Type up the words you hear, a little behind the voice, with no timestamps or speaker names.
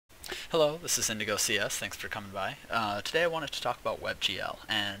Hello, this is Indigo CS. Thanks for coming by. Today I wanted to talk about WebGL,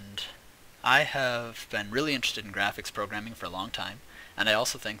 and I have been really interested in graphics programming for a long time, and I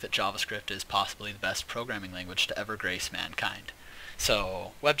also think that JavaScript is possibly the best programming language to ever grace mankind.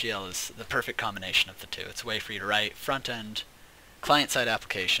 So WebGL is the perfect combination of the two. It's a way for you to write front-end, client-side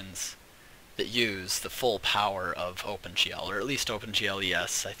applications that use the full power of OpenGL, or at least OpenGL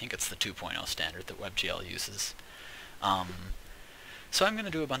ES. I think it's the 2.0 standard that WebGL uses. So I'm going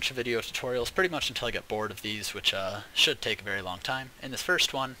to do a bunch of video tutorials pretty much until I get bored of these, which should take a very long time. In this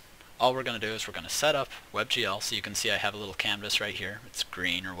first one, all we're going to do is we're going to set up WebGL, so you can see I have a little canvas right here. It's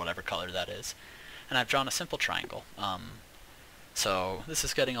green or whatever color that is. And I've drawn a simple triangle. So this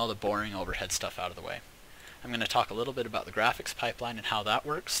is getting all the boring overhead stuff out of the way. I'm going to talk a little bit about the graphics pipeline and how that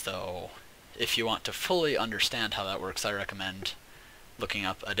works, though if you want to fully understand how that works, I recommend looking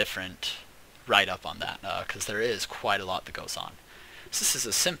up a different write-up on that, because there is quite a lot that goes on. So this is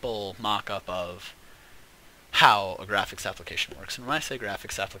a simple mock-up of how a graphics application works. And when I say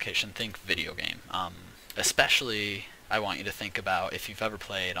graphics application, think video game. Especially, I want you to think about if you've ever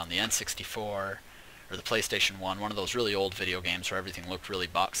played on the N64 or the PlayStation 1, one of those really old video games where everything looked really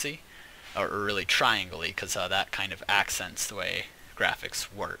boxy, or really triangle-y, because that kind of accents the way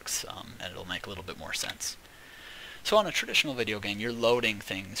graphics works, and it'll make a little bit more sense. So on a traditional video game, you're loading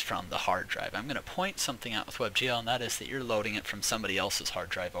things from the hard drive. I'm going to point something out with WebGL, and that is that you're loading it from somebody else's hard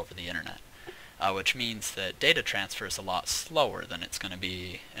drive over the internet, which means that data transfer is a lot slower than it's going to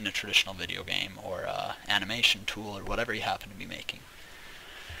be in a traditional video game or animation tool or whatever you happen to be making.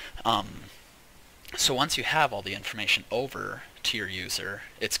 So once you have all the information over to your user,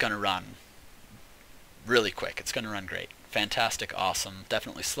 it's going to run really quick. It's going to run great. Fantastic, awesome,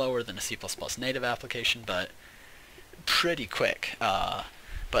 definitely slower than a C++ native application, but pretty quick,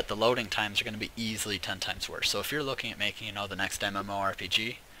 but the loading times are going to be easily 10 times worse. So if you're looking at making, the next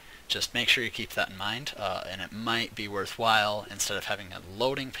MMORPG, just make sure you keep that in mind, and it might be worthwhile, instead of having a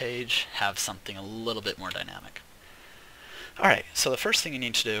loading page, have something a little bit more dynamic. Alright, so the first thing you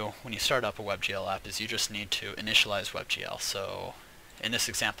need to do when you start up a WebGL app is you just need to initialize WebGL. So in this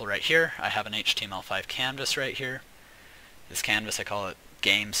example right here, I have an HTML5 canvas right here. This canvas, I call it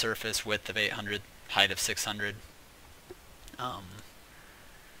game surface, width of 800, height of 600.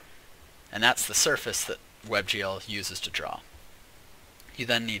 And that's the surface that WebGL uses to draw. You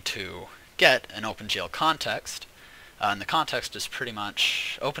then need to get an OpenGL context, and the context is pretty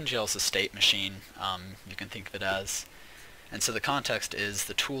much, OpenGL is a state machine, you can think of it as, and so the context is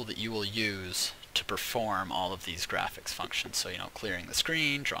the tool that you will use to perform all of these graphics functions, so clearing the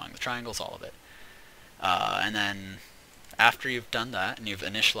screen, drawing the triangles, all of it. And then after you've done that and you've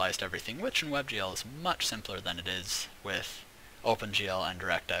initialized everything, which in WebGL is much simpler than it is with OpenGL and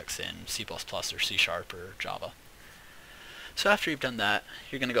DirectX in C++ or C# or Java. So after you've done that,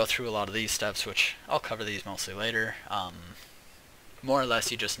 you're going to go through a lot of these steps, which I'll cover these mostly later. More or less,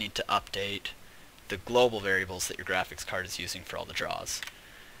 you just need to update the global variables that your graphics card is using for all the draws.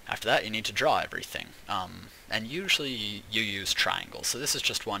 After that, you need to draw everything. And usually you use triangles. So this is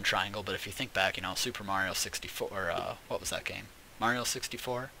just one triangle, but if you think back, Super Mario 64, or what was that game? Mario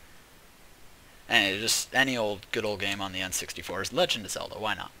 64? And just any good old game on the N64 is Legend of Zelda,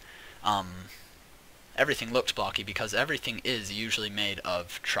 why not? Everything looked blocky because everything is usually made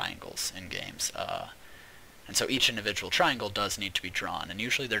of triangles in games. And so each individual triangle does need to be drawn, and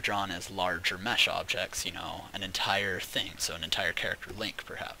usually they're drawn as larger mesh objects, an entire thing, so an entire character link,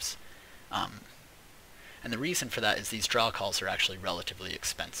 perhaps. And the reason for that is these draw calls are actually relatively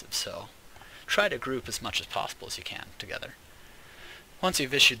expensive, so try to group as much as possible as you can together. Once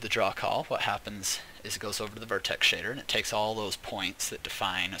you've issued the draw call, what happens is it goes over to the vertex shader, and it takes all those points that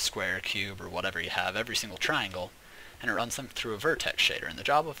define a square, cube, or whatever you have, every single triangle, and it runs them through a vertex shader. And the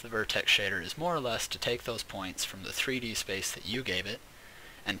job of the vertex shader is more or less to take those points from the 3D space that you gave it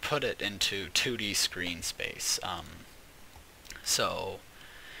and put it into 2D screen space. So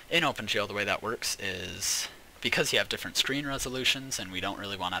in OpenGL, the way that works is, because you have different screen resolutions and we don't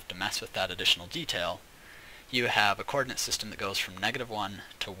really want to have to mess with that additional detail, you have a coordinate system that goes from -1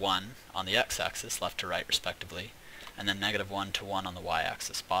 to 1 on the x-axis, left to right respectively, and then -1 to 1 on the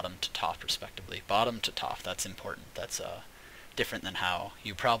y-axis, bottom to top respectively. Bottom to top, that's important. That's different than how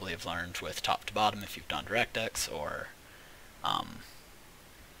you probably have learned with top to bottom if you've done DirectX, or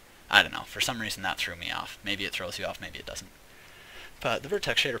I don't know, for some reason that threw me off. Maybe it throws you off, maybe it doesn't. But the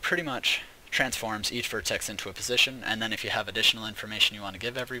vertex shader pretty much transforms each vertex into a position, and then if you have additional information you want to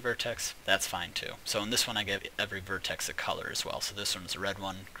give every vertex, that's fine too. So in this one I gave every vertex a color as well, so this one's a red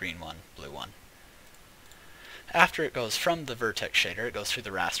one, green one, blue one. After it goes from the vertex shader, it goes through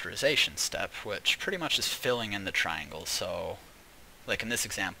the rasterization step, which pretty much is filling in the triangles. So like in this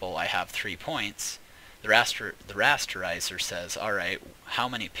example, I have 3 points. The rasterizer says, alright, how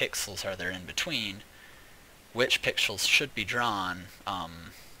many pixels are there in between? Which pixels should be drawn?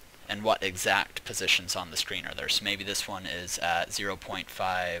 And what exact positions on the screen are there. So maybe this one is at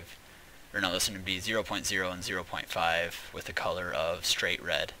 0.5, or no, this one would be 0.0 and 0.5 with a color of straight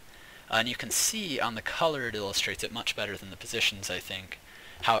red. And you can see on the color it illustrates it much better than the positions, I think,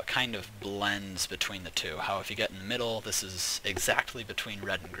 how it kind of blends between the two. How if you get in the middle, this is exactly between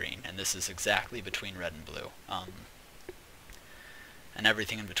red and green, and this is exactly between red and blue. And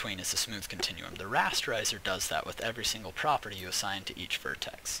everything in between is a smooth continuum. The rasterizer does that with every single property you assign to each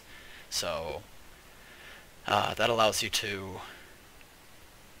vertex. So that allows you to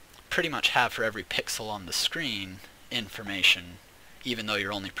pretty much have for every pixel on the screen information, even though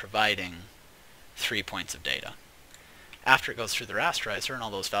you're only providing 3 points of data. After it goes through the rasterizer and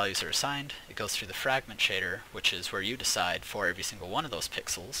all those values are assigned, it goes through the fragment shader, which is where you decide for every single one of those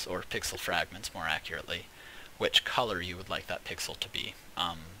pixels, or pixel fragments more accurately, which color you would like that pixel to be.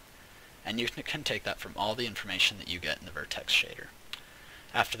 And you can take that from all the information that you get in the vertex shader.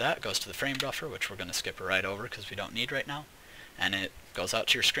 After that, it goes to the frame buffer, which we're going to skip right over because we don't need right now, and it goes out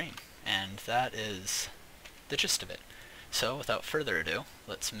to your screen. And that is the gist of it. So without further ado,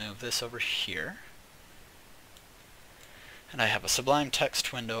 let's move this over here. And I have a Sublime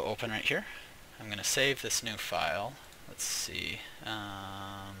text window open right here. I'm going to save this new file. Let's see.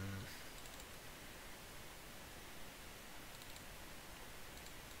 Oh,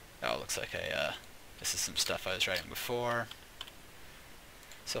 it looks like this is some stuff I was writing before.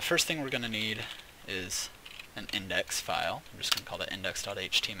 So first thing we're going to need is an index file. I'm just going to call that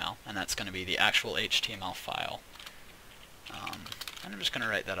index.html, and that's going to be the actual HTML file. And I'm just going to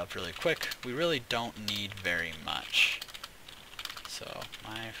write that up really quick. We really don't need very much. So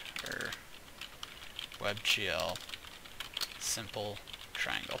WebGL simple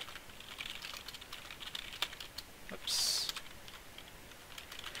triangle. Oops.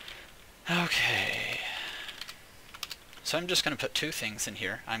 Okay. So I'm just going to put 2 things in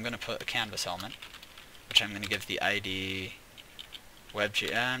here. I'm going to put a canvas element, which I'm going to give the ID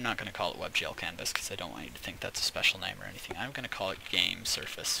WebGL. I'm not going to call it WebGL canvas because I don't want you to think that's a special name or anything. I'm going to call it game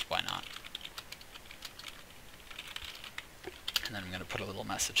surface. Why not? And then I'm going to put a little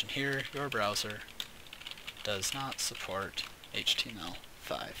message in here. Your browser does not support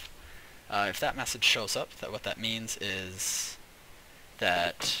HTML5. If that message shows up, what that means is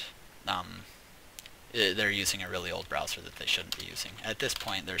that they're using a really old browser that they shouldn't be using. At this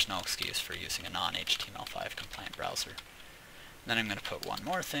point, there's no excuse for using a non-HTML5 compliant browser. Then I'm going to put one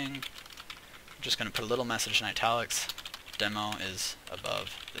more thing. I'm just going to put a little message in italics. Demo is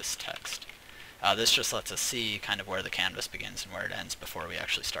above this text. This just lets us see kind of where the canvas begins and where it ends before we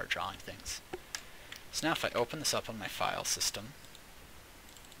actually start drawing things. So now if I open this up on my file system,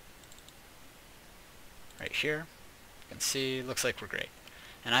 right here, you can see, looks like we're great.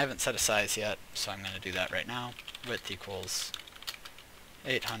 And I haven't set a size yet, so I'm going to do that right now. Width equals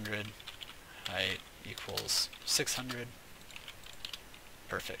 800, height equals 600.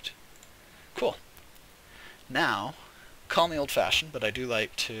 Perfect. Cool. Now, call me old-fashioned, but I do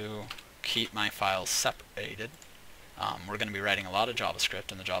like to keep my files separated. We're going to be writing a lot of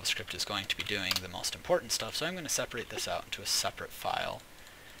JavaScript, and the JavaScript is going to be doing the most important stuff, so I'm going to separate this out into a separate file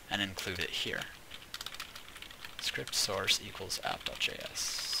and include it here. Script source equals app.js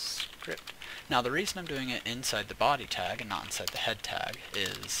script. Now the reason I'm doing it inside the body tag and not inside the head tag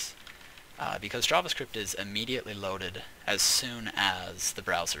is because JavaScript is immediately loaded as soon as the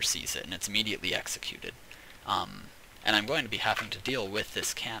browser sees it, and it's immediately executed. And I'm going to be having to deal with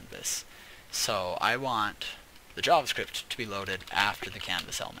this canvas. So I want the JavaScript to be loaded after the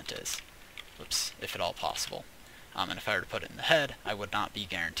canvas element is. Whoops, if at all possible. And if I were to put it in the head, I would not be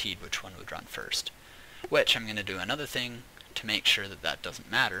guaranteed which one would run first. Which I'm going to do another thing to make sure that that doesn't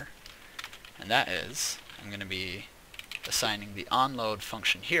matter, and that is I'm going to be assigning the onload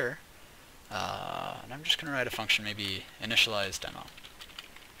function here, and I'm just going to write a function, maybe initialize demo.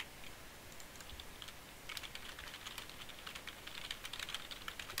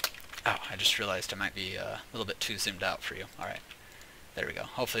 Oh, I just realized I might be a little bit too zoomed out for you. Alright, there we go.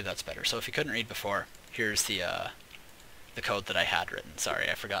 Hopefully that's better. So if you couldn't read before, here's the code that I had written. Sorry,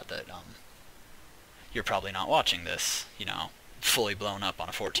 I forgot that you're probably not watching this, you know, fully blown up on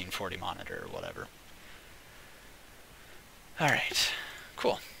a 1440 monitor or whatever. Alright,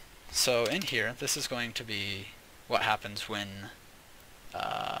 cool. So in here, this is going to be what happens when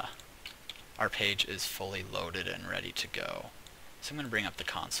our page is fully loaded and ready to go. So I'm going to bring up the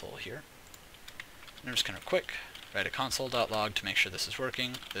console here. And I'm just going to write a console.log to make sure this is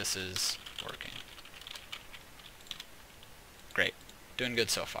working. This is working. Great. Doing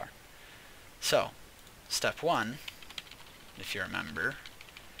good so far. So, step 1, if you remember,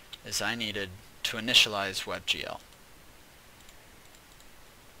 is I needed to initialize WebGL.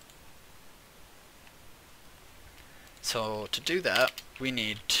 So to do that, we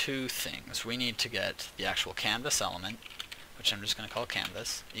need two things. We need to get the actual canvas element, which I'm just going to call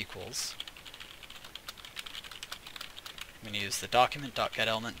canvas, equals. I'm going to use the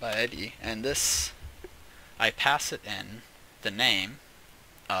document.getElementById, and this, I pass it in the name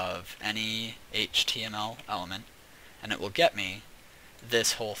of any HTML element, and it will get me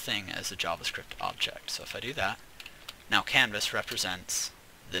this whole thing as a JavaScript object. So if I do that, now canvas represents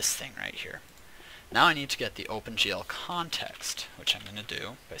this thing right here. Now I need to get the OpenGL context, which I'm going to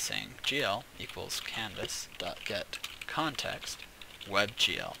do by saying GL equals canvas.getContext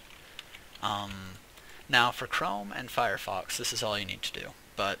WebGL. Now for Chrome and Firefox, this is all you need to do.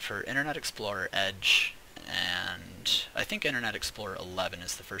 But for Internet Explorer, Edge, and I think Internet Explorer 11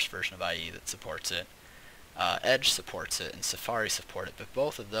 is the first version of IE that supports it. Edge supports it, and Safari support it, but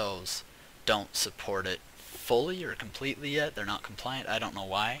both of those don't support it fully or completely yet. They're not compliant. I don't know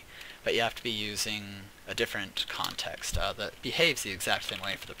why, but you have to be using a different context that behaves the exact same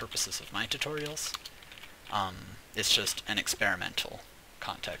way for the purposes of my tutorials. It's just an experimental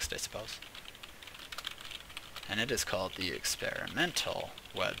context, I suppose. And it is called the experimental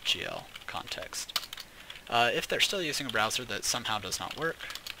WebGL context. If they're still using a browser that somehow does not work,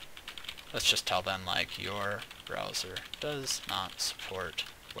 let's just tell them, like, your browser does not support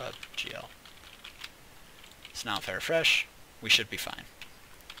WebGL. So now if I refresh, we should be fine.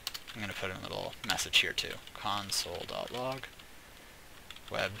 I'm going to put in a little message here too. Console.log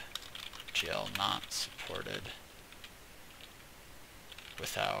WebGL not supported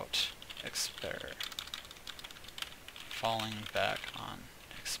without falling back on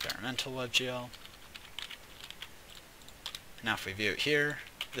experimental WebGL. Now if we view it here,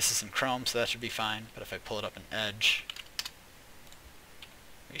 this is in Chrome, so that should be fine, but if I pull it up in Edge,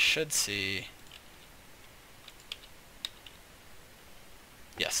 we should see,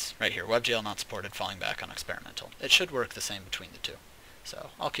 yes, right here, WebGL not supported, falling back on experimental. It should work the same between the two. So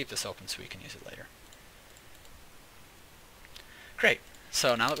I'll keep this open so we can use it later. Great.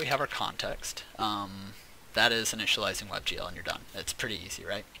 So now that we have our context, that is initializing WebGL, and you're done. It's pretty easy,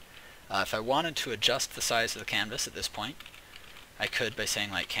 right? If I wanted to adjust the size of the canvas at this point, I could by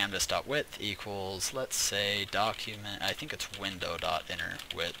saying like canvas.width equals, let's say, document, I think it's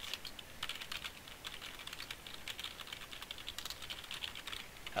window.innerWidth.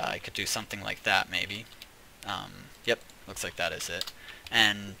 I could do something like that maybe. Yep, looks like that is it.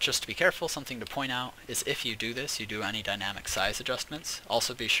 And just to be careful, something to point out is if you do this, you do any dynamic size adjustments,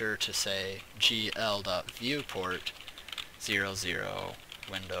 also be sure to say gl.viewport 00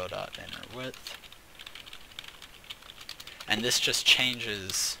 window.innerWidth. And this just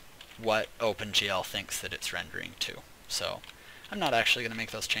changes what OpenGL thinks that it's rendering to. So I'm not actually going to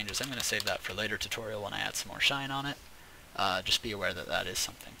make those changes. I'm going to save that for a later tutorial when I add some more shine on it. Just be aware that that is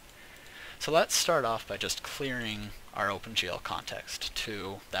something. So let's start off by just clearing our OpenGL context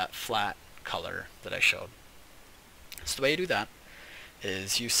to that flat color that I showed. So the way you do that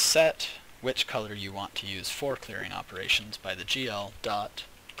is you set which color you want to use for clearing operations by the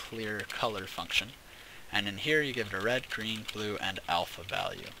gl.clearColor function. And in here you give it a red, green, blue, and alpha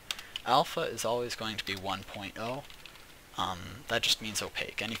value. Alpha is always going to be 1.0. That just means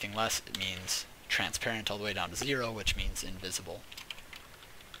opaque. Anything less, it means transparent all the way down to 0, which means invisible.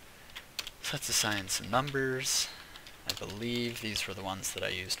 So let's assign some numbers. I believe these were the ones that I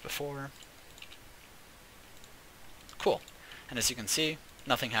used before. Cool. And as you can see,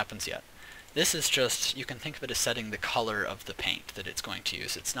 nothing happens yet. This is just, you can think of it as setting the color of the paint that it's going to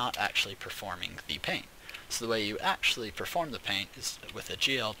use. It's not actually performing the paint. So the way you actually perform the paint is with a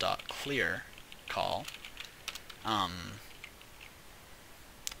gl.clear call. And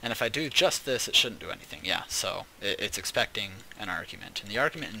if I do just this, it shouldn't do anything. Yeah, so it's expecting an argument. And the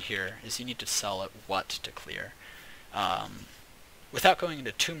argument in here is you need to tell it what to clear. Without going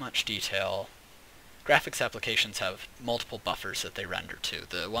into too much detail, graphics applications have multiple buffers that they render to.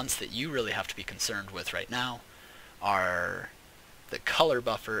 The ones that you really have to be concerned with right now are the color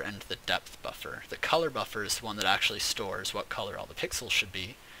buffer and the depth buffer. The color buffer is the one that actually stores what color all the pixels should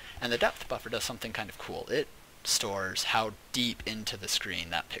be, and the depth buffer does something kind of cool. It stores how deep into the screen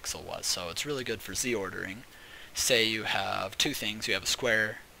that pixel was, so it's really good for z-ordering. Say you have two things, you have a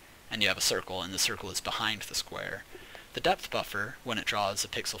square and you have a circle, and the circle is behind the square. The depth buffer, when it draws a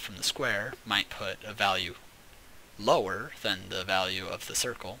pixel from the square, might put a value lower than the value of the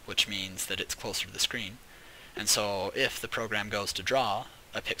circle, which means that it's closer to the screen. And so if the program goes to draw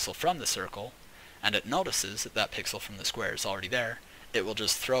a pixel from the circle, and it notices that that pixel from the square is already there, it will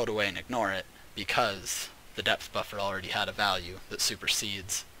just throw it away and ignore it because the depth buffer already had a value that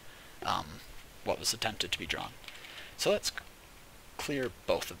supersedes what was attempted to be drawn. So let's clear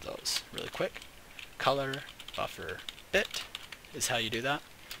both of those really quick. Color buffer bit is how you do that.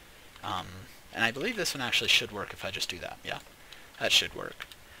 And I believe this one actually should work if I just do that. Yeah, that should work.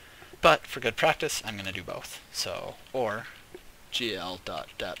 But for good practice, I'm going to do both. So, or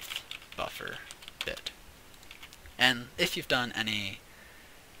gl.depth buffer bit. And if you've done any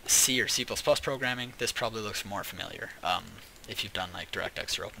C or C++ programming, this probably looks more familiar. If you've done like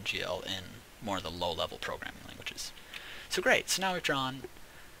DirectX or OpenGL in more of the low-level programming languages. So great, so now we've drawn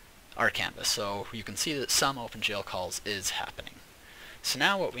our canvas. So you can see that some OpenGL calls is happening. So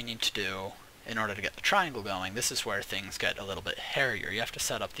now what we need to do in order to get the triangle going, this is where things get a little bit hairier. You have to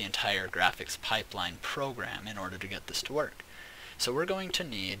set up the entire graphics pipeline program in order to get this to work. So we're going to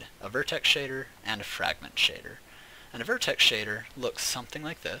need a vertex shader and a fragment shader. And a vertex shader looks something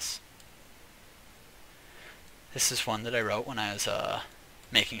like this. This is one that I wrote when I was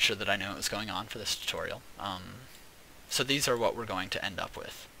making sure that I knew what was going on for this tutorial. So these are what we're going to end up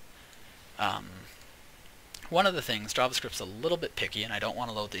with. One of the things, JavaScript's a little bit picky, and I don't want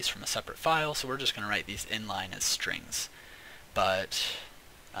to load these from a separate file, so we're just going to write these inline as strings. But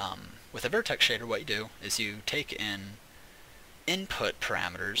with a vertex shader, what you do is you take in input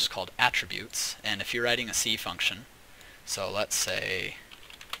parameters called attributes, and if you're writing a C function, so let's say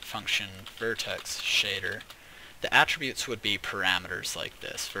function vertex shader, the attributes would be parameters like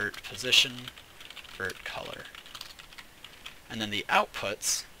this, vert position, vert color. And then the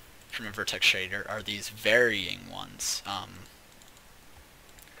outputs from a vertex shader are these varying ones.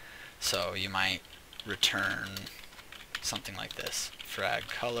 So you might return something like this, frag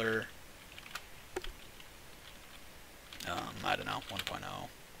color, I don't know, 1.0,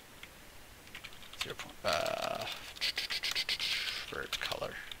 0. Vert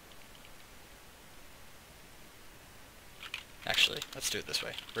color. Actually, let's do it this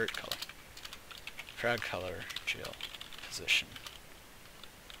way, vert color, frag color, GL position.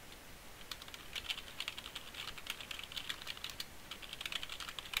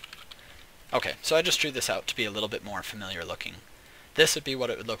 Okay, so I just drew this out to be a little bit more familiar looking. This would be what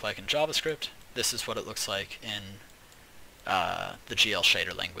it would look like in JavaScript. This is what it looks like in the GL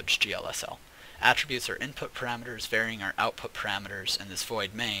shader language, GLSL. Attributes are input parameters, varying are output parameters, and this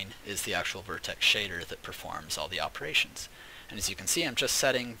void main is the actual vertex shader that performs all the operations. And as you can see, I'm just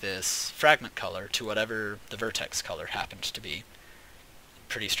setting this fragment color to whatever the vertex color happens to be.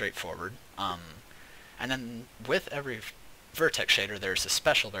 Pretty straightforward. And then with every vertex shader, there's a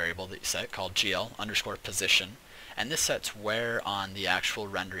special variable that you set called GL_position, and this sets where on the actual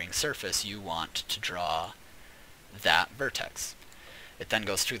rendering surface you want to draw that vertex. It then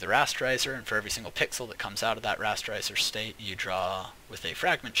goes through the rasterizer, and for every single pixel that comes out of that rasterizer state, you draw with a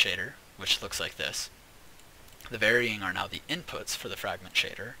fragment shader, which looks like this. The varying are now the inputs for the fragment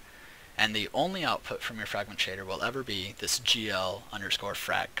shader, and the only output from your fragment shader will ever be this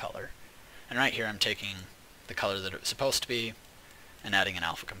GL_frag color. And right here I'm taking the color that it was supposed to be and adding an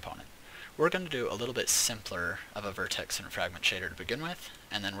alpha component. We're going to do a little bit simpler of a vertex and a fragment shader to begin with,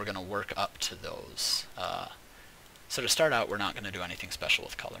 and then we're going to work up to those. So to start out, we're not going to do anything special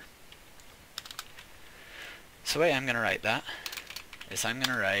with color. So the way I'm going to write that is I'm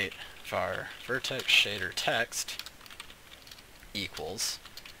going to write var vertex shader text equals,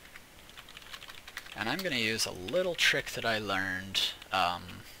 and I'm going to use a little trick that I learned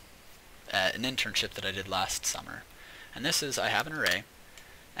at an internship that I did last summer. And this is, I have an array,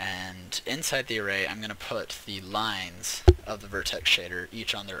 and inside the array I'm going to put the lines of the vertex shader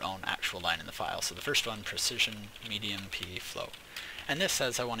each on their own actual line in the file. So the first one, precision, medium, p, float. And this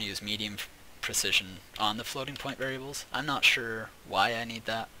says I want to use medium precision on the floating point variables. I'm not sure why I need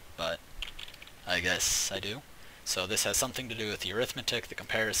that, but I guess I do. So this has something to do with the arithmetic, the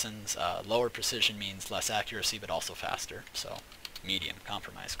comparisons. Lower precision means less accuracy but also faster. So medium,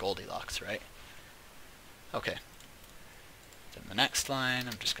 compromise, Goldilocks, right? Okay. Then the next line,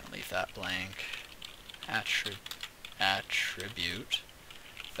 I'm just going to leave that blank. Attribute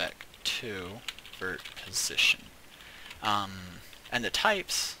vec2 vert position. And the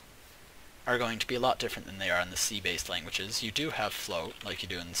types are going to be a lot different than they are in the C-based languages. You do have float, like you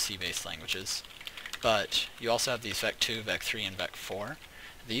do in the C-based languages, but you also have these vec2, vec3, and vec4.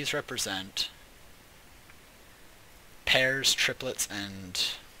 These represent pairs, triplets,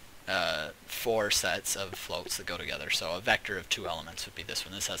 and 4 sets of floats that go together. So a vector of 2 elements would be this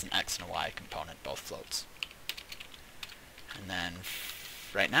one. This has an x and a y component, both floats. And then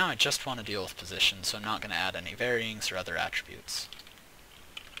right now I just want to deal with position, so I'm not going to add any varyings or other attributes.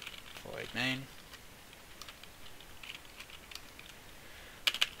 Void main.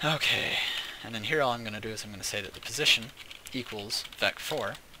 Okay, and then here all I'm going to do is I'm going to say that the position equals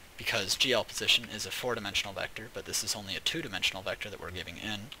vec4, because GL position is a 4-dimensional vector, but this is only a 2-dimensional vector that we're giving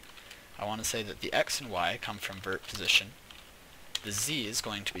in. I want to say that the x and y come from vert position, the z is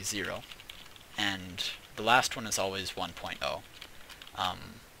going to be 0, and the last one is always 1.0.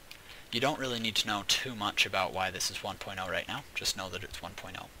 You don't really need to know too much about why this is 1.0 right now, just know that it's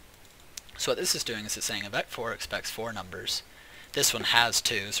 1.0. So what this is doing is it's saying a vec4 expects 4 numbers. This one has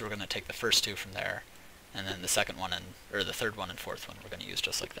 2, so we're going to take the first 2 from there, and then the second one or the third one and fourth one we're going to use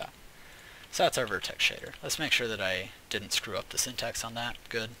just like that. So that's our vertex shader. Let's make sure that I didn't screw up the syntax on that.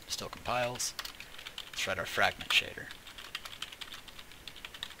 Good, still compiles. Let's write our fragment shader.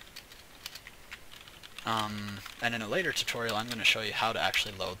 And in a later tutorial I'm going to show you how to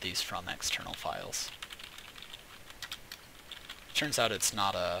actually load these from external files. Turns out it's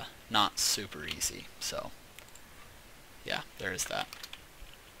not super easy, so yeah, there is that.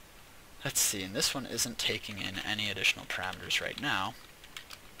 Let's see, and this one isn't taking in any additional parameters right now.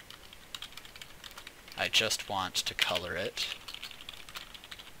 I just want to color it.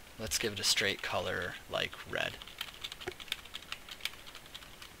 Let's give it a straight color like red.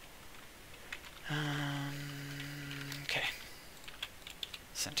 Okay.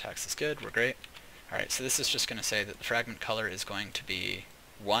 Syntax is good, we're great. Alright, so this is just going to say that the fragment color is going to be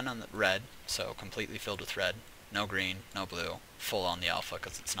 1 on the red, so completely filled with red, no green, no blue, full on the alpha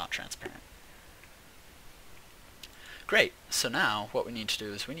because it's not transparent. Great, so now what we need to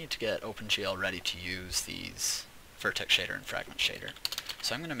do is we need to get OpenGL ready to use these vertex shader and fragment shader.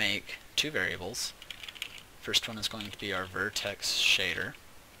 So I'm going to make 2 variables. First one is going to be our vertex shader.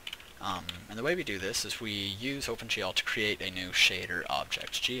 And the way we do this is we use OpenGL to create a new shader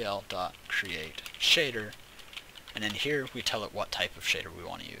object, gl.createShader, and in here we tell it what type of shader we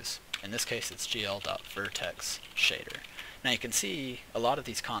want to use. In this case it's gl.vertexShader. Now you can see a lot of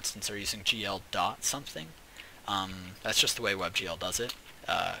these constants are using gl dot something. That's just the way WebGL does it,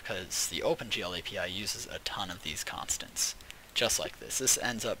 because the OpenGL API uses a ton of these constants, just like this. This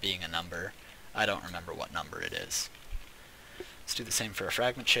ends up being a number. I don't remember what number it is. Let's do the same for a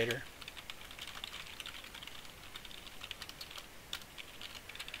fragment shader.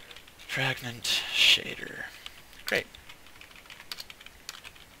 Fragment shader. Great.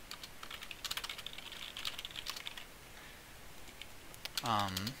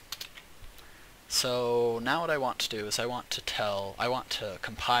 So now what I want to do is I want to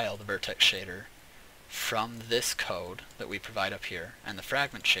compile the vertex shader from this code that we provide up here, and the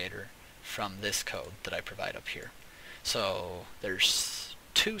fragment shader from this code that I provide up here. So there's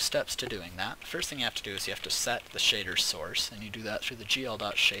 2 steps to doing that. The first thing you have to do is you have to set the shader source, and you do that through the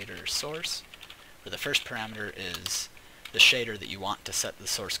gl.shaderSource, where the first parameter is the shader that you want to set the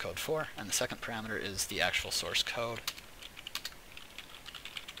source code for, and the second parameter is the actual source code.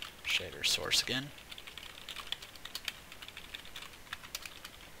 Shader source again.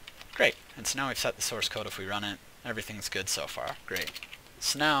 Great, and so now we've set the source code. If we run it, everything's good so far. Great.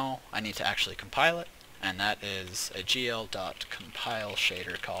 So now I need to actually compile it, and that is a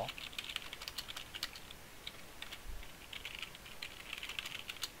gl.compileShader call.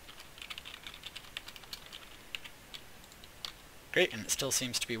 Great, and it still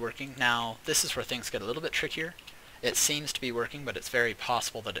seems to be working. Now, this is where things get a little bit trickier. It seems to be working, but it's very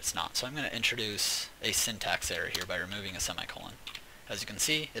possible that it's not. So I'm going to introduce a syntax error here by removing a semicolon. As you can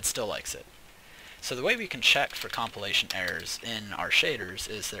see, it still likes it. So the way we can check for compilation errors in our shaders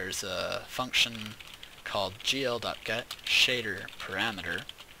is there's a function called gl.getShaderParameter,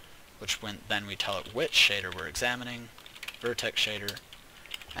 which then we tell it which shader we're examining, vertex shader,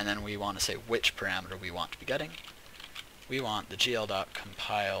 and then we want to say which parameter we want to be getting. We want the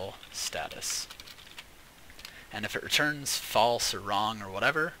gl.compileStatus. And if it returns false or wrong or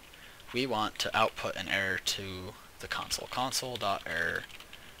whatever, we want to output an error to the console. Console.error,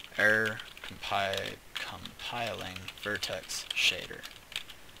 error compiling vertex shader.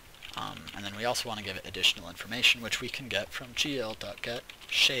 And then we also want to give it additional information, which we can get from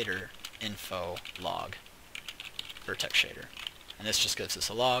gl.getShaderInfo log vertex shader. And this just gives us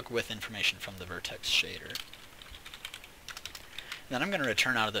a log with information from the vertex shader. And then I'm going to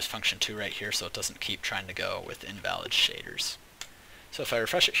return out of this function 2 right here so it doesn't keep trying to go with invalid shaders. So if I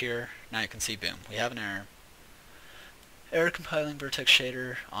refresh it here, now you can see, boom, we have an error. Error compiling vertex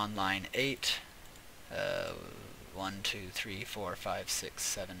shader on line 8. 1, 2, 3, 4, 5, 6,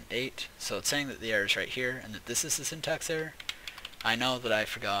 7, 8. So it's saying that the error is right here and that this is the syntax error. I know that I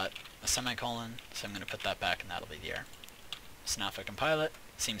forgot a semicolon, so I'm going to put that back and that'll be the error. So now if I compile it,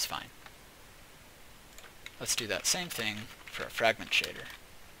 it seems fine. Let's do that same thing for a fragment shader.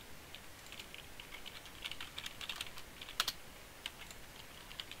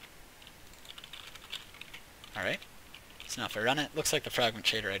 Alright, so now if I run it, looks like the fragment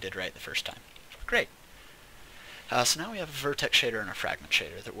shader I did right the first time. Great. So now we have a vertex shader and a fragment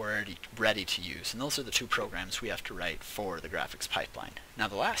shader that we're already ready to use, and those are the two programs we have to write for the graphics pipeline. Now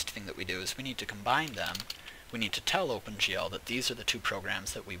the last thing that we do is we need to combine them. We need to tell OpenGL that these are the two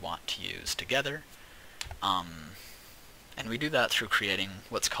programs that we want to use together, and we do that through creating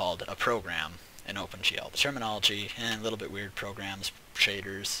what's called a program in OpenGL. The terminology, a little bit weird, programs,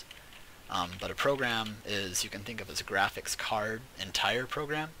 shaders, but a program is, you can think of as a graphics card entire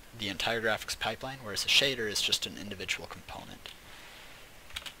program, the entire graphics pipeline, whereas a shader is just an individual component.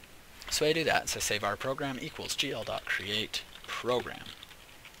 So I do that, so I save our program equals gl.create program.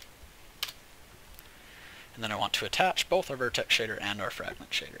 And then I want to attach both our vertex shader and our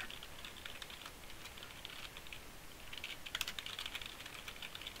fragment shader.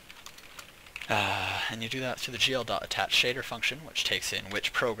 And you do that through the gl.attachShader function, which takes in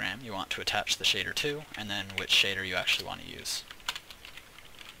which program you want to attach the shader to, and then which shader you actually want to use.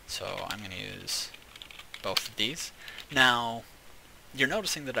 So I'm going to use both of these. Now, you're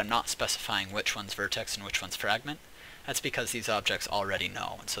noticing that I'm not specifying which one's vertex and which one's fragment. That's because these objects already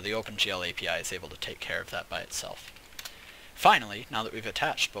know, and so the OpenGL API is able to take care of that by itself. Finally, now that we've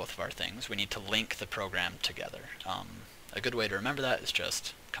attached both of our things, we need to link the program together. A good way to remember that is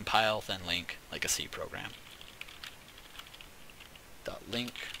just compile, then link, like a C program.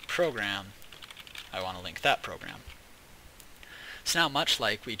 .link program, I want to link that program. So now, much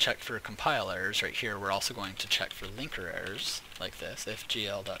like we checked for compile errors right here, we're also going to check for linker errors, like this, if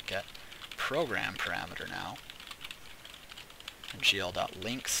gl.get program parameter now, and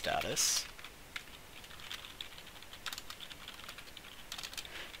gl.link status,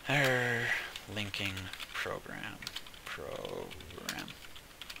 error linking program,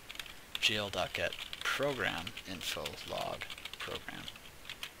 gl.get program info log program.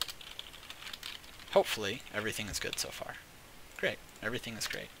 Hopefully everything is good so far. Great, everything is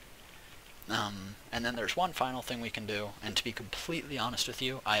great. And then there's one final thing we can do, and to be completely honest with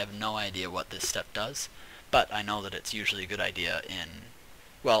you, I have no idea what this step does, but I know that it's usually a good idea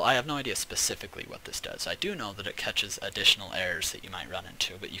well, I have no idea specifically what this does. I do know that it catches additional errors that you might run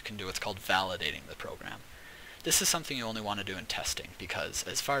into, but you can do what's called validating the program. This is something you only want to do in testing, because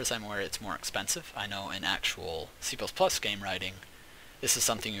as far as I'm aware, it's more expensive. I know in actual C++ game writing, this is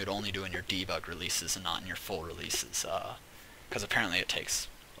something you would only do in your debug releases and not in your full releases, because apparently it takes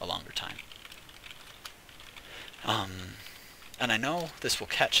a longer time. And I know this will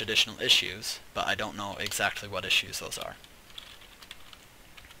catch additional issues, but I don't know exactly what issues those are.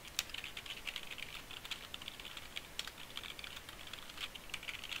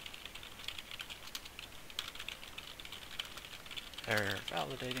 Error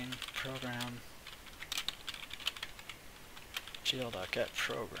validating program, gl.get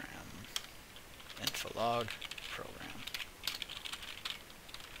program, info-log program.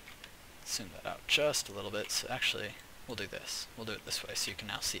 Zoom that out just a little bit, so actually we'll do this. We'll do it this way so you can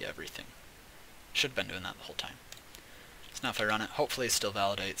now see everything. Should have been doing that the whole time. So now if I run it, hopefully it still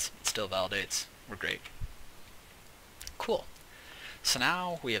validates. It still validates. We're great. Cool. So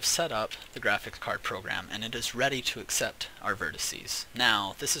now we have set up the graphics card program, and it is ready to accept our vertices.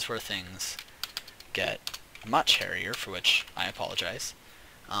 Now, this is where things get much hairier, for which I apologize.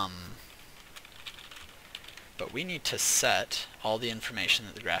 But we need to set all the information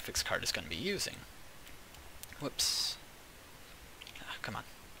that the graphics card is going to be using. Whoops. Come on.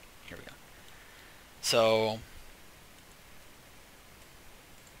 Here we go. So,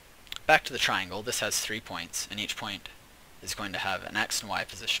 back to the triangle. This has 3 points, and each point is going to have an X and Y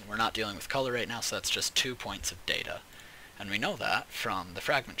position. We're not dealing with color right now, so that's just 2 points of data. And we know that from the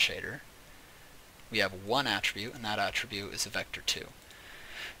fragment shader. We have one attribute, and that attribute is a vector 2.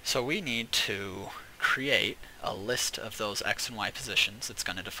 So we need to create a list of those X and Y positions that's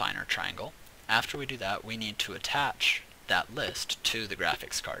going to define our triangle. After we do that, we need to attach that list to the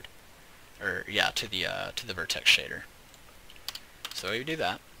graphics card. Or, yeah, to the vertex shader. So the way we do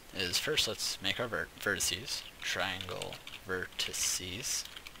that is, first let's make our vertices. Triangle vertices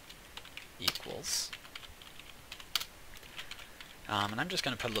equals, and I'm just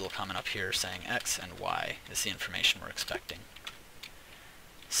going to put a little comment up here saying X and Y is the information we're expecting.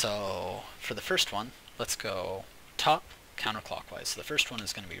 So for the first one, let's go top counterclockwise. So the first one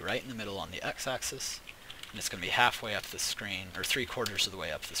is going to be right in the middle on the X-axis, and it's going to be halfway up the screen, or 3/4 of the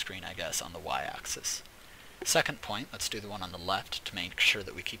way up the screen, I guess, on the Y-axis. Second point, let's do the one on the left to make sure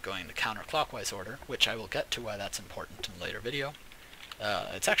that we keep going the counterclockwise order, which I will get to why that's important in a later video.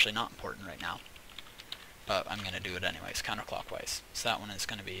 It's actually not important right now, but I'm going to do it anyways, counterclockwise. So that one is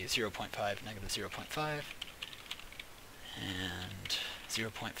going to be 0.5, -0.5, and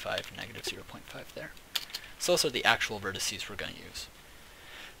 0.5, -0.5 there. So those are the actual vertices we're going to use.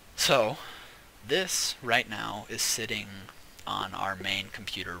 So this right now is sitting on our main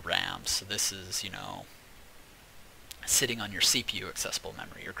computer RAM. So this is, sitting on your CPU accessible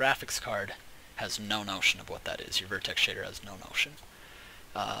memory. Your graphics card has no notion of what that is. Your vertex shader has no notion.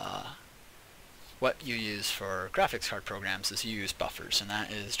 What you use for graphics card programs is you use buffers, and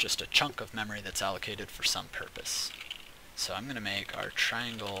that is just a chunk of memory that's allocated for some purpose. So I'm going to make our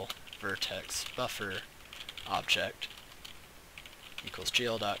triangle vertex buffer object equals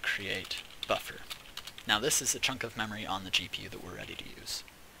gl.create buffer. Now this is a chunk of memory on the GPU that we're ready to use.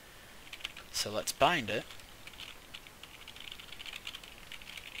 So let's bind it.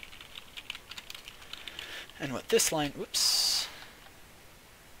 And what this line,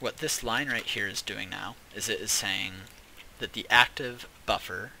 what this line right here is doing now is it is saying that the active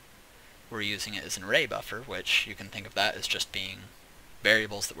buffer, we're using it as an array buffer, which you can think of that as just being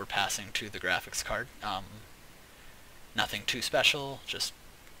variables that we're passing to the graphics card. Nothing too special, just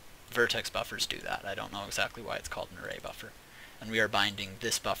vertex buffers do that. I don't know exactly why it's called an array buffer. And we are binding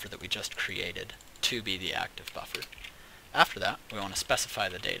this buffer that we just created to be the active buffer. After that, we want to specify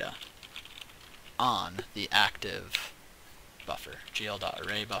the data on the active buffer.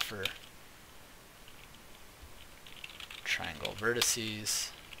 gl.array buffer, triangle vertices,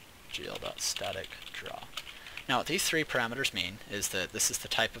 gl.static draw. Now what these three parameters mean is that this is the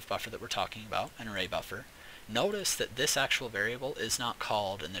type of buffer that we're talking about, an array buffer. Notice that this actual variable is not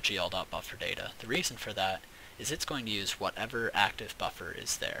called in the gl.buffer data. The reason for that is it's going to use whatever active buffer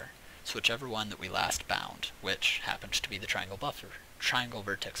is there. So whichever one that we last bound, which happens to be the triangle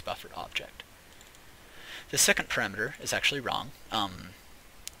vertex buffer object. The second parameter is actually wrong,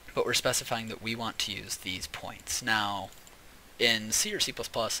 but we're specifying that we want to use these points. Now, in C or C++,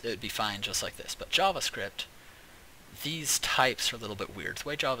 it would be fine just like this, but JavaScript, these types are a little bit weird. The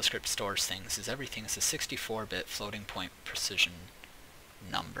way JavaScript stores things is everything is a 64-bit floating point precision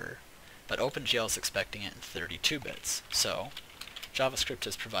number, but OpenGL is expecting it in 32 bits. So JavaScript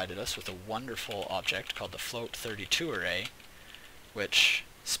has provided us with a wonderful object called the float32 array, which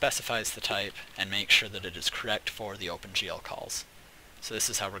specifies the type and makes sure that it is correct for the OpenGL calls. So this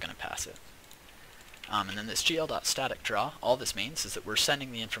is how we're going to pass it. And then this gl.static draw, all this means is that we're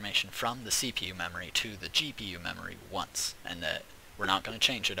sending the information from the CPU memory to the GPU memory once, and that we're not going to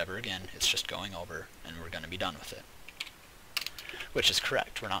change it ever again. It's just going over, and we're going to be done with it. Which is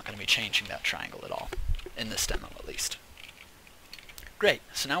correct. We're not going to be changing that triangle at all, in this demo at least. Great,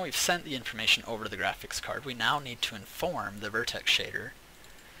 so now we've sent the information over to the graphics card. We now need to inform the vertex shader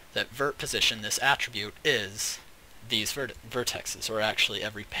that vert position, this attribute, is these vertexes, or actually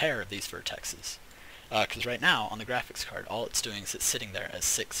every pair of these vertexes. Because right now, on the graphics card, all it's doing is it's sitting there as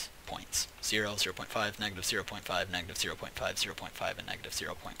 6 points. 0, 0.5, negative 0.5, negative 0.5, 0.5, and negative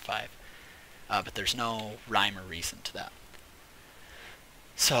 0.5. But there's no rhyme or reason to that.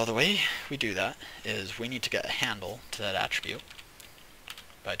 So the way we do that is we need to get a handle to that attribute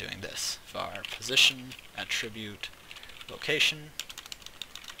by doing this. var position attribute location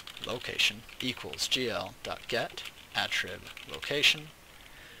equals gl.get attrib location.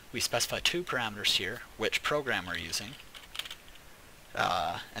 We specify two parameters here, which program we're using,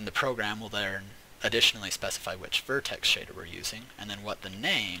 and the program will then additionally specify which vertex shader we're using, and then what the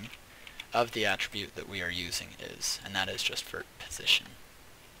name of the attribute that we are using is, and that is just vert position.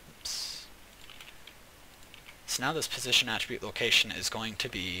 Oops. So now this position attribute location is going to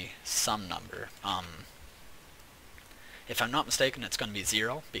be some number. If I'm not mistaken, it's going to be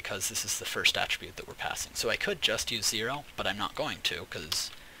 0, because this is the first attribute that we're passing. So I could just use 0, but I'm not going to,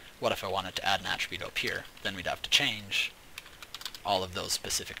 because what if I wanted to add an attribute up here? Then we'd have to change all of those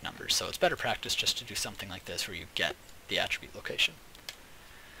specific numbers. So it's better practice just to do something like this where you get the attribute location.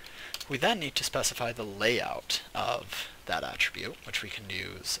 We then need to specify the layout of that attribute, which we can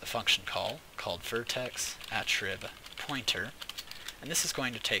use a function call called vertex attrib pointer, and this is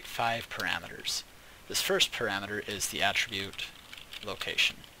going to take 5 parameters. This first parameter is the attribute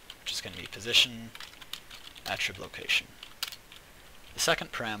location, which is going to be position attrib location. The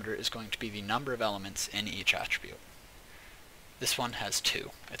second parameter is going to be the number of elements in each attribute. This one has 2.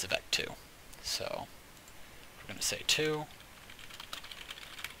 It's a vec2. So we're going to say 2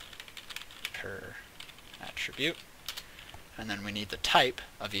 per attribute. And then we need the type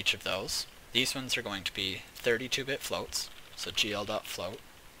of each of those. These ones are going to be 32-bit floats. So gl.float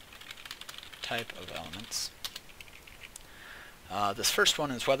type of elements. This first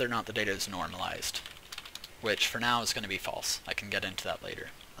one is whether or not the data is normalized, which for now is going to be false. I can get into that later.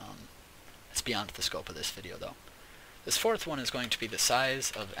 It's beyond the scope of this video though. This fourth one is going to be the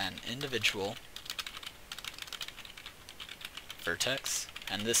size of an individual vertex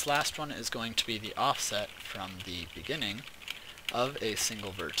And this last one is going to be the offset from the beginning of a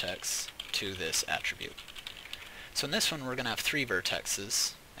single vertex to this attribute. So in this one we're going to have 3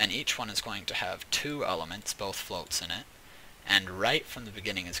 vertexes, and each one is going to have 2 elements, both floats in it, and right from the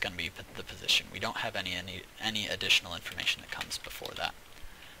beginning is going to be the position. We don't have any additional information that comes before that.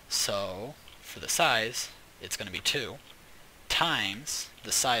 So for the size, it's going to be 2 times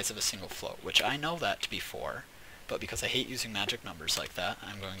the size of a single float, which I know that to be 4, but because I hate using magic numbers like that,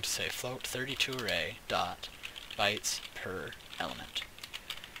 I'm going to say float 32 array dot bytes per element.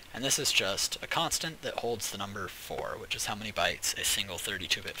 And this is just a constant that holds the number 4, which is how many bytes a single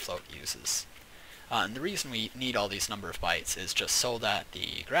 32-bit float uses. And the reason we need all these number of bytes is just so that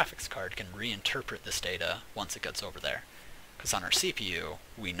the graphics card can reinterpret this data once it gets over there. Because on our CPU,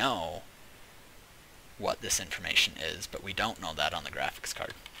 we know what this information is, but we don't know that on the graphics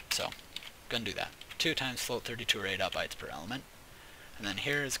card. So, I'm going to do that. 2 times float 32 array dot bytes per element. And then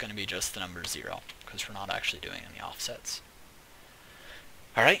here is going to be just the number 0, because we're not actually doing any offsets.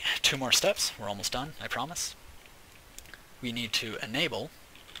 Alright, 2 more steps. We're almost done, I promise. We need to enable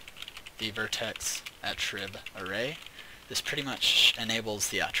the vertex attrib array. This pretty much enables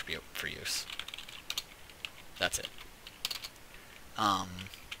the attribute for use. That's it.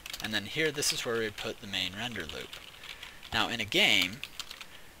 And then here, this is where we put the main render loop. Now in a game,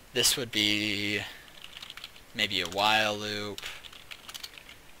 this would be maybe a while loop,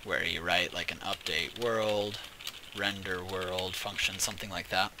 where you write like an update world, render world function, something like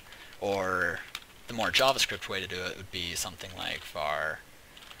that. Or the more JavaScript way to do it would be something like var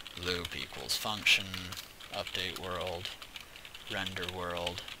loop equals function, update world, render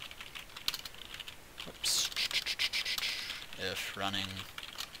world, oops, if running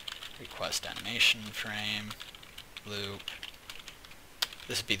request animation frame, loop.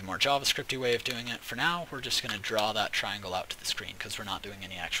 This would be the more JavaScripty way of doing it. For now, we're just going to draw that triangle out to the screen because we're not doing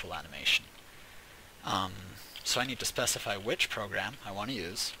any actual animation. So I need to specify which program I want to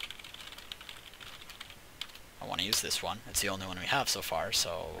use. I want to use this one. It's the only one we have so far,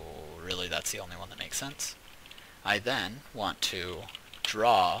 so really that's the only one that makes sense. I then want to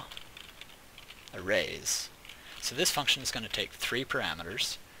draw arrays. So this function is going to take 3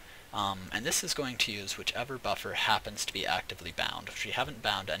 parameters, and this is going to use whichever buffer happens to be actively bound, which we haven't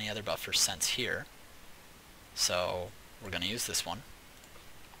bound any other buffers since here. So we're going to use this one.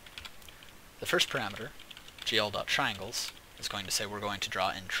 The first parameter, gl.triangles, is going to say we're going to draw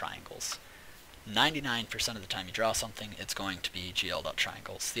in triangles. 99% of the time you draw something, it's going to be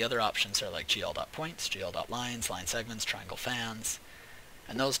gl.triangles. The other options are like gl.points, gl.lines, line segments, triangle fans,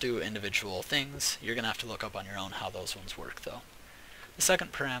 and those do individual things. You're going to have to look up on your own how those ones work though. The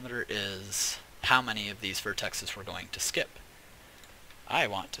second parameter is how many of these vertexes we're going to skip. I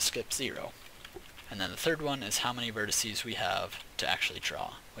want to skip 0. And then the third one is how many vertices we have to actually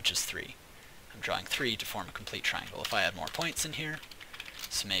draw, which is 3. I'm drawing 3 to form a complete triangle. If I had more points in here,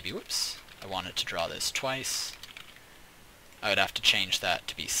 so maybe, whoops, I wanted to draw this twice, I would have to change that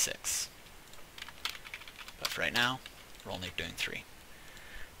to be 6. But for right now, we're only doing 3.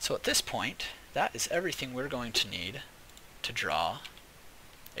 So at this point, that is everything we're going to need to draw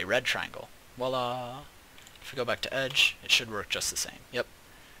a red triangle. Voila! If we go back to Edge, it should work just the same. Yep.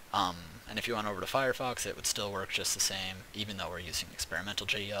 And if you went over to Firefox, it would still work just the same, even though we're using experimental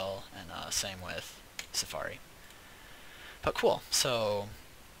GL, and same with Safari. But cool, so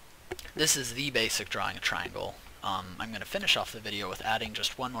this is the basic drawing a triangle. I'm going to finish off the video with adding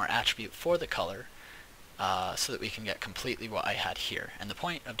just one more attribute for the color, so that we can get completely what I had here. And the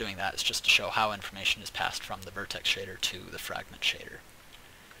point of doing that is just to show how information is passed from the vertex shader to the fragment shader.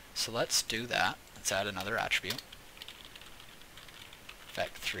 So let's do that. Let's add another attribute.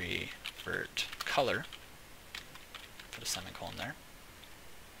 Vec3 vert color. Put a semicolon there.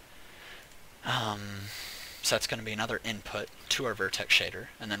 So that's going to be another input to our vertex shader,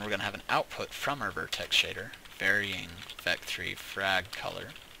 and then we're going to have an output from our vertex shader, varying vec3 frag color.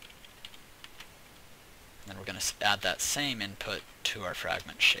 And then we're going to add that same input to our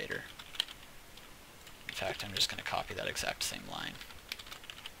fragment shader. In fact, I'm just going to copy that exact same line.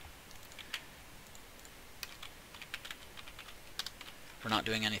 We're not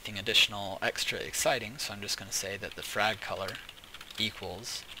doing anything additional extra exciting, so I'm just going to say that the frag color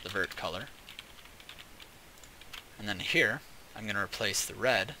equals the vert color. And then here, I'm going to replace the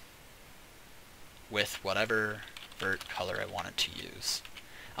red with whatever vert color I wanted to use.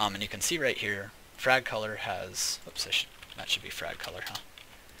 And you can see right here, frag color has, oops, that should be frag color,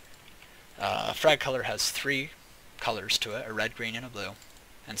 huh? Frag color has 3 colors to it, a red, green, and a blue.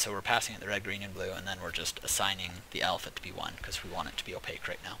 And so we're passing it the red, green, and blue, and then we're just assigning the alpha to be 1, because we want it to be opaque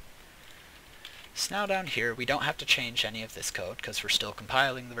right now. So now down here, we don't have to change any of this code because we're still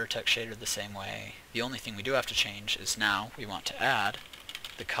compiling the vertex shader the same way. The only thing we do have to change is now we want to add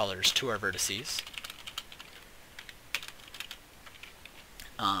the colors to our vertices.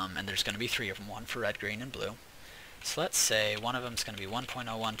 And there's going to be 3 of them, one for red, green, and blue. So let's say one of them is going to be 1.0,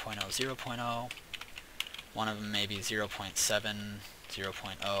 1.0, 0.0. One of them may be 0.7, 0.0,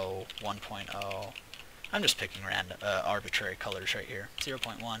 1.0. I'm just picking random, arbitrary colors right here.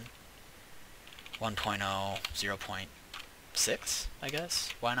 0.1, 1.0, 0.6, I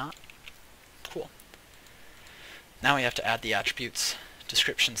guess. Why not? Cool. Now we have to add the attributes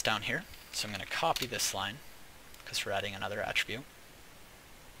descriptions down here. So I'm going to copy this line because we're adding another attribute.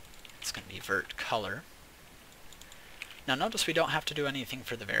 It's going to be vert color. Now notice we don't have to do anything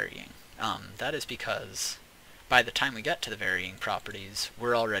for the varying. That is because by the time we get to the varying properties,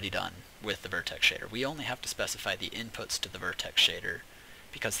 we're already done with the vertex shader. We only have to specify the inputs to the vertex shader,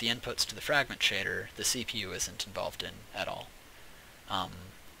 because the inputs to the fragment shader, the CPU isn't involved in at all.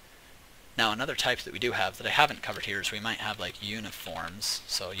 Now another type that we do have that I haven't covered here is we might have like uniforms,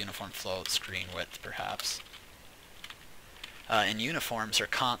 so uniform float, screen width perhaps. And uniforms are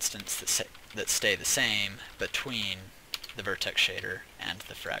constants that stay the same between the vertex shader and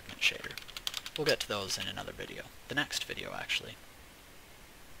the fragment shader. We'll get to those in another video. The next video, actually.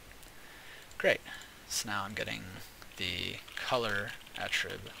 Great. So now I'm getting the color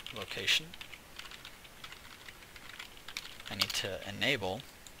attrib location. I need to enable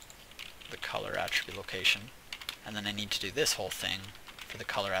the color attribute location, and then I need to do this whole thing for the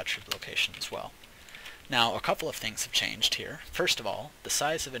color attribute location as well. Now, a couple of things have changed here. First of all, the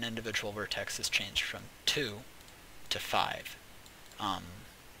size of an individual vertex has changed from 2 to 5.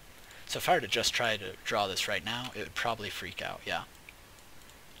 So if I were to just try to draw this right now, it would probably freak out, yeah.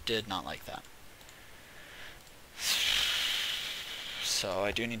 Did not like that. So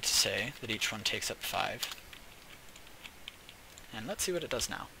I do need to say that each one takes up 5. And let's see what it does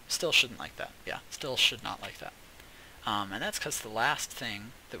now. Still shouldn't like that. Yeah, still should not like that. And that's because the last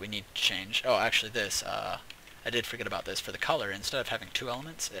thing that we need to change... Oh, actually this, I did forget about this. For the color, instead of having 2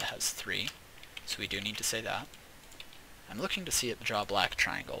 elements, it has 3. So we do need to say that. I'm looking to see it draw a black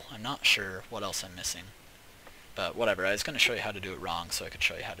triangle. I'm not sure what else I'm missing. But whatever, I was going to show you how to do it wrong so I could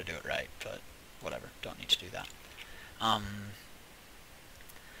show you how to do it right. But whatever, don't need to do that.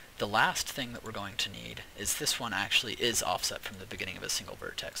 The last thing that we're going to need is this one actually is offset from the beginning of a single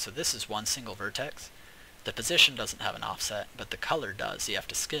vertex. So this is one single vertex. The position doesn't have an offset, but the color does. You have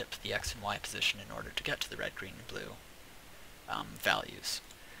to skip the X and Y position in order to get to the red, green, and blue values.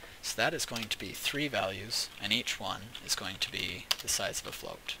 So that is going to be 3 values, and each one is going to be the size of a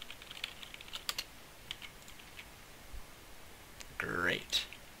float. Great.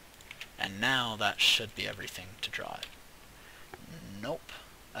 And now that should be everything to draw it. Nope,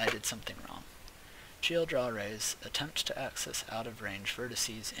 I did something wrong. GL draw arrays attempt to access out of range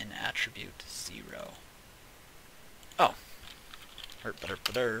vertices in attribute 0. Oh,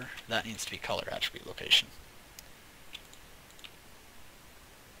 that needs to be color attribute location.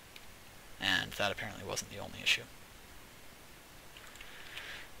 And that apparently wasn't the only issue.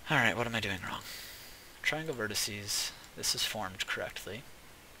 Alright, what am I doing wrong? Triangle vertices, this is formed correctly.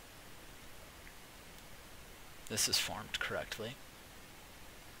 This is formed correctly.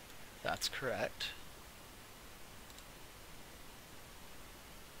 That's correct.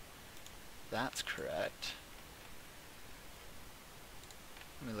 That's correct.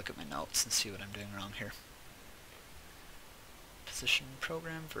 Let me look at my notes and see what I'm doing wrong here. Position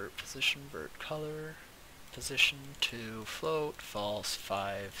program, position, vert color, position 2, float, false,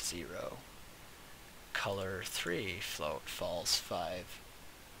 5, 0. Color 3, float, false, 5.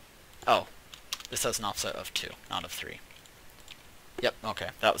 Oh, this has an offset of 2, not of 3. Yep, okay,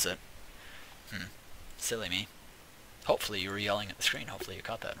 that was it. Silly me. Hopefully you were yelling at the screen, hopefully you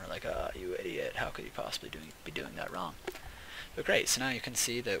caught that and were like, ah, you idiot, how could you possibly be doing that wrong? But great, so now you can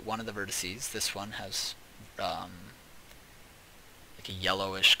see that one of the vertices, this one has like a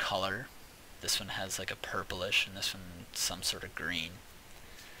yellowish color, this one has like a purplish, and this one some sort of green.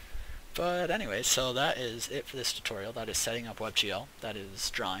 But anyway, so that is it for this tutorial. That is setting up WebGL. That is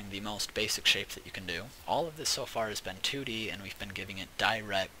drawing the most basic shape that you can do. All of this so far has been 2D, and we've been giving it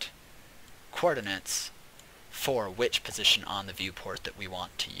direct coordinates for which position on the viewport that we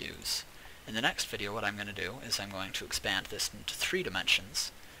want to use. In the next video, what I'm going to do is I'm going to expand this into 3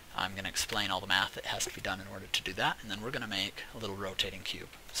 dimensions. I'm going to explain all the math that has to be done in order to do that, and then we're going to make a little rotating cube.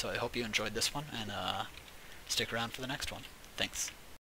 So I hope you enjoyed this one, and stick around for the next one. Thanks.